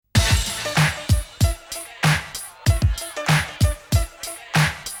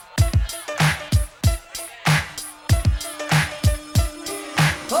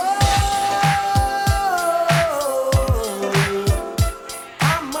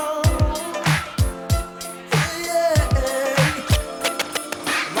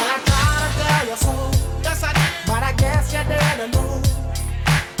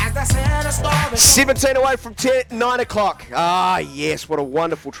17 away from 9 o'clock. Ah, yes, what a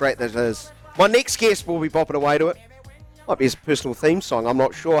wonderful track that is. My next guest will be bopping away to it. Might be his personal theme song, I'm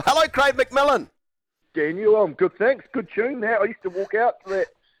not sure. Hello, Craig McMillan. Daniel, I'm good, thanks. Good tune there. I used to walk out to that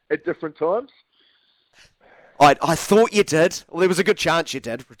at different times. I thought you did. Well, there was a good chance you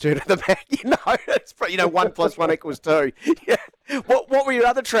did. Return of the Mac. It's 1 + 1 = 2. Yeah. What were your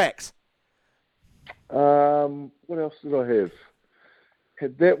other tracks? What else did I have?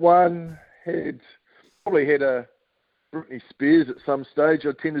 Had that one. Probably had a Britney Spears at some stage.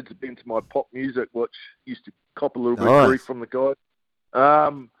 I tended to be into my pop music, which used to cop a little bit of grief from the guy.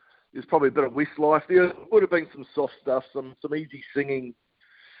 There's probably a bit of Westlife there. There would have been some soft stuff, some easy singing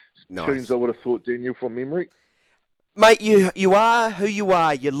tunes, I would have thought, Daniel, from memory. Mate, you are who you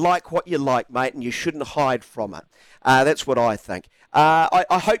are. You like what you like, mate, and you shouldn't hide from it. That's what I think.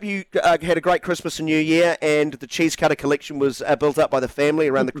 I hope you had a great Christmas and New Year, and the cheese cutter collection was built up by the family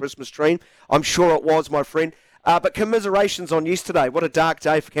around the Christmas tree. I'm sure it was, my friend. But commiserations on yesterday. What a dark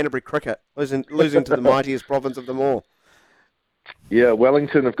day for Canterbury cricket, losing to the mightiest province of them all. Yeah,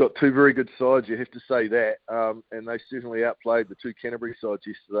 Wellington have got two very good sides, you have to say that, and they certainly outplayed the two Canterbury sides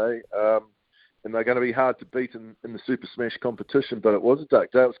yesterday. And they're going to be hard to beat in the Super Smash competition, but it was a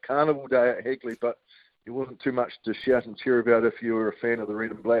dark day. It was Carnival Day at Hagley, but it wasn't too much to shout and cheer about if you were a fan of the Red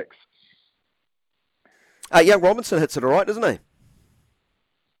and Blacks. Young Robinson hits it all right, doesn't he?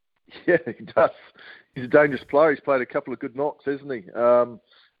 Yeah, he does. He's a dangerous player. He's played a couple of good knocks, hasn't he,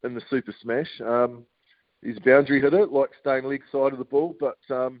 in the Super Smash. He's a boundary hitter, like staying leg side of the ball, but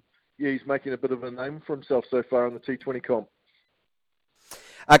he's making a bit of a name for himself so far in the T20 comp.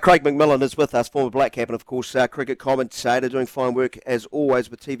 Craig McMillan is with us, former Black Cap and, of course, cricket commentator, doing fine work, as always,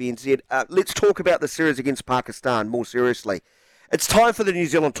 with TVNZ. Let's talk about the series against Pakistan more seriously. It's time for the New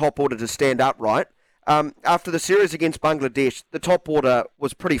Zealand top order to stand upright. After the series against Bangladesh, the top order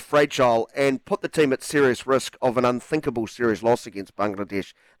was pretty fragile and put the team at serious risk of an unthinkable series loss against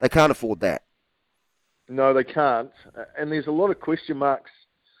Bangladesh. They can't afford that. No, they can't. And there's a lot of question marks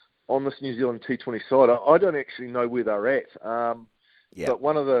on this New Zealand T20 side. I don't actually know where they're at. But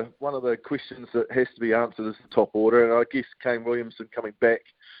one of the questions that has to be answered is the top order, and I guess Kane Williamson coming back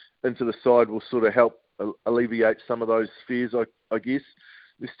into the side will sort of help alleviate some of those fears, I guess.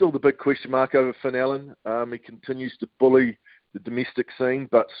 There's still the big question mark over Finn Allen. He continues to bully the domestic scene,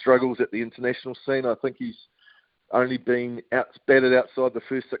 but struggles at the international scene. I think he's only been batted outside the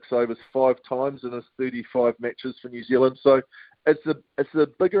first 6 overs 5 times in his 35 matches for New Zealand. So it's a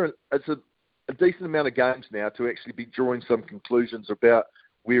decent amount of games now to actually be drawing some conclusions about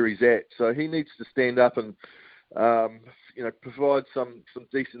where he's at. So he needs to stand up and provide some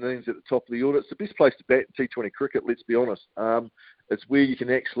decent innings at the top of the order. It's the best place to bat in T20 cricket, let's be honest. It's where you can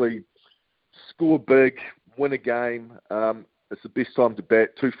actually score big, win a game. It's the best time to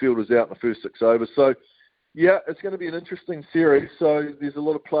bat. 2 fielders out in the first 6 overs. So, yeah, it's going to be an interesting series. So there's a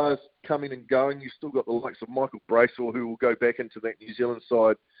lot of players coming and going. You've still got the likes of Michael Bracewell, who will go back into that New Zealand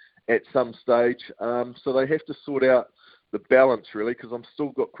side at some stage. So they have to sort out the balance, really, because I'm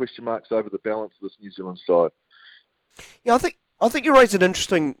still got question marks over the balance of this New Zealand side. Yeah, I think you raised an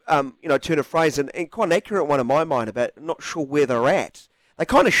interesting turn of phrase and quite an accurate one in my mind about not sure where they're at. They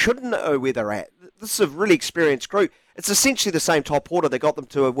kind of shouldn't know where they're at. This is a really experienced group. It's essentially the same top order that got them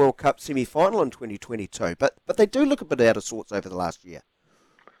to a World Cup semi-final in 2022, but they do look a bit out of sorts over the last year.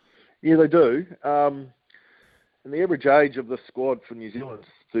 Yeah, they do. And the average age of the squad for New Zealand is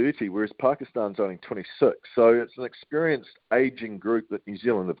 30, whereas Pakistan's only 26. So it's an experienced, ageing group that New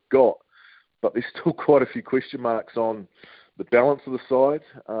Zealand have got, but there's still quite a few question marks on the balance of the side,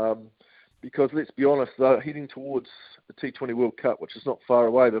 because let's be honest, they're heading towards the T20 World Cup, which is not far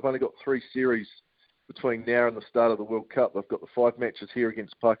away. They've only got 3 series between now and the start of the World Cup. They've got the 5 matches here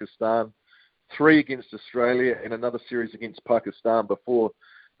against Pakistan, 3 against Australia, and another series against Pakistan before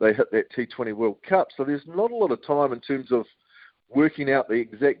they hit that T20 World Cup. So there's not a lot of time in terms of working out the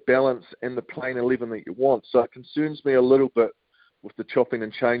exact balance and the playing 11 that you want. So it concerns me a little bit with the chopping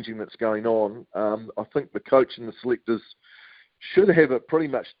and changing that's going on. I think the coach and the selectors should have it pretty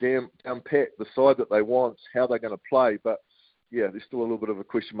much down pat, the side that they want, how they're going to play. But, yeah, there's still a little bit of a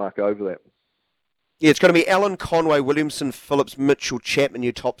question mark over that. Yeah, it's going to be Allen, Conway, Williamson, Phillips, Mitchell, Chapman,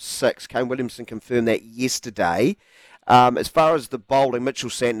 your top 6. Kane Williamson confirmed that yesterday. As far as the bowling, Mitchell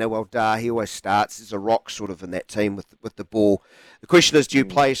Santner, well, he always starts. There's a rock sort of in that team with the ball. The question is, do you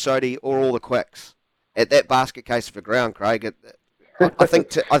play Sodhi or all the quicks? At that basket case of a ground, Craig, I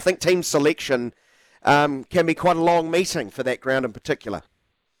think team selection can be quite a long meeting for that ground in particular.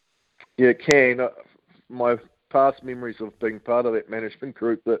 Yeah, it can. My past memories of being part of that management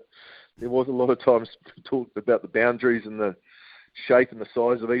group, that there was a lot of times talked about the boundaries and the shape and the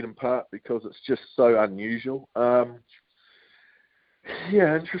size of Eden Park because it's just so unusual.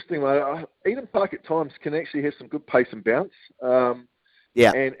 Yeah, interesting. Eden Park at times can actually have some good pace and bounce.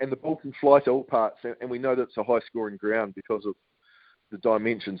 Yeah. And the ball can fly to all parts, and we know that it's a high-scoring ground because of the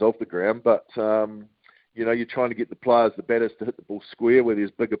dimensions of the ground. But, you're trying to get the players, the batters, to hit the ball square where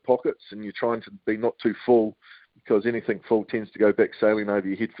there's bigger pockets, and you're trying to be not too full because anything full tends to go back sailing over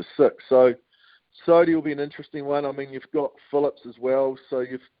your head for six. So Sodhi will be an interesting one. I mean, you've got Phillips as well, so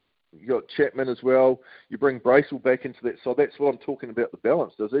you've got Chapman as well. You bring Bracewell back into that side. That's what I'm talking about, the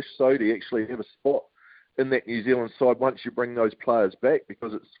balance. Does Ash Sodhi actually have a spot in that New Zealand side once you bring those players back?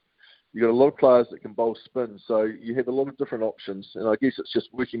 Because you've got a lot of players that can bowl spin, so you have a lot of different options. And I guess it's just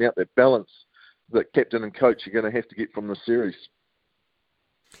working out that balance that captain and coach are going to have to get from the series.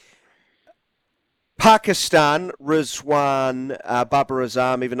 Pakistan, Rizwan, Babar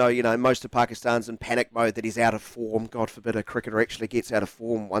Azam, even though, most of Pakistan's in panic mode that he's out of form. God forbid a cricketer actually gets out of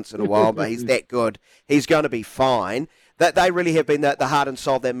form once in a while, but he's that good. He's going to be fine. They really have been the heart and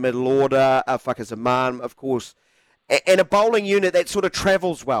soul of that middle order. Fakhar Zaman, of course, and a bowling unit that sort of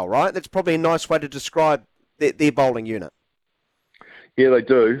travels well, right? That's probably a nice way to describe their bowling unit. Yeah, they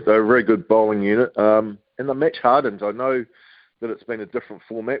do. They're a very good bowling unit. And they're match hardened. I know that it's been a different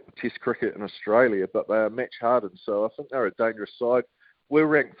format with Test cricket in Australia, but they are match hardened, so I think they're a dangerous side. We're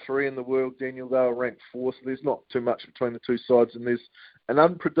ranked 3 in the world, Daniel. They were ranked 4, so there's not too much between the two sides, and there's an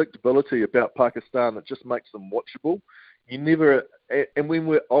unpredictability about Pakistan that just makes them watchable. You never, and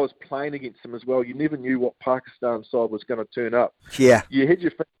I was playing against them as well, you never knew what Pakistan side was going to turn up. Yeah. You had your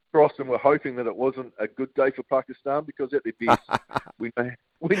fingers crossed and were hoping that it wasn't a good day for Pakistan because at their best, we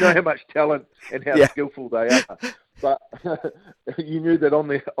know how much talent and how skillful they are. But you knew that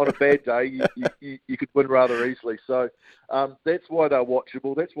on a bad day, you could win rather easily. So that's why they're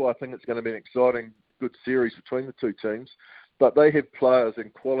watchable. That's why I think it's going to be an exciting, good series between the two teams. But they have players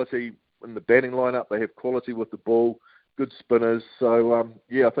and quality in the batting lineup. They have quality with the ball, good spinners. So,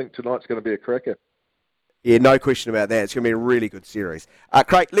 I think tonight's going to be a cracker. Yeah, no question about that. It's going to be a really good series.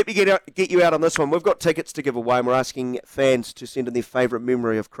 Craig, let me get you out on this one. We've got tickets to give away, and we're asking fans to send in their favourite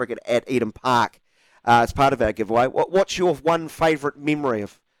memory of cricket at Eden Park. As part of our giveaway. What's your one favourite memory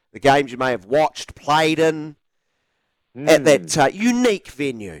of the games you may have watched, played in, at that unique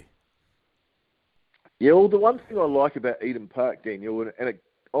venue? Yeah, well, the one thing I like about Eden Park, Daniel, and it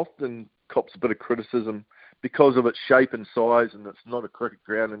often cops a bit of criticism because of its shape and size, and it's not a cricket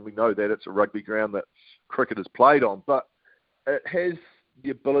ground, and we know that it's a rugby ground that cricket is played on, but it has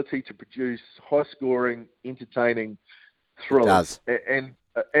the ability to produce high-scoring, entertaining thrillers. It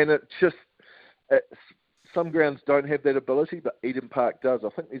does. And it just... some grounds don't have that ability, but Eden Park does. I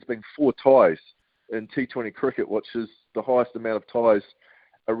think there's been 4 ties in T20 cricket, which is the highest amount of ties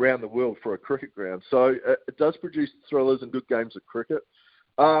around the world for a cricket ground. So it does produce thrillers and good games of cricket.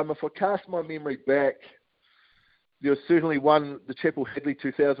 If I cast my memory back, there was certainly one, the Chapel Hadley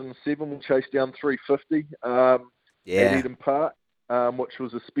 2007, we chased down 350 at Eden Park, which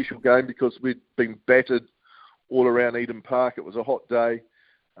was a special game because we'd been battered all around Eden Park. It was a hot day.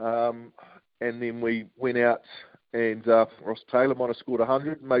 And then we went out and Ross Taylor might have scored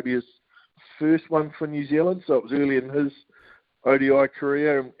 100, maybe his first one for New Zealand. So it was early in his ODI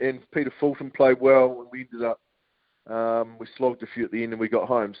career. And Peter Fulton played well. And we ended up, we slogged a few at the end and we got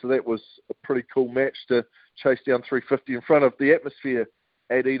home. So that was a pretty cool match to chase down 350 in front of the atmosphere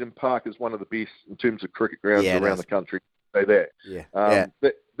at Eden Park is one of the best in terms of cricket grounds around the country. Say that. Yeah.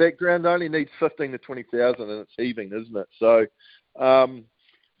 That ground only needs 15 to 20,000 and it's heaving, isn't it? So,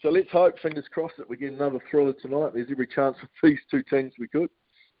 so let's hope, fingers crossed, that we get another thriller tonight. There's every chance with these two teams we could.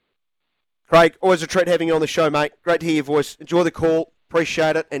 Craig, always a treat having you on the show, mate. Great to hear your voice. Enjoy the call.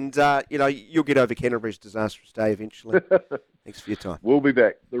 Appreciate it. And, you'll get over Canterbury's disastrous day eventually. Thanks for your time. We'll be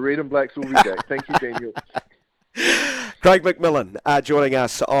back. The Red and Blacks will be back. Thank you, Daniel. Craig McMillan joining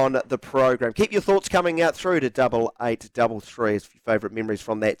us on the program. Keep your thoughts coming out through to 8833 as your favourite memories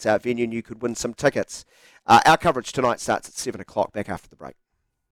from that venue, and you could win some tickets. Our coverage tonight starts at 7 o'clock, back after the break.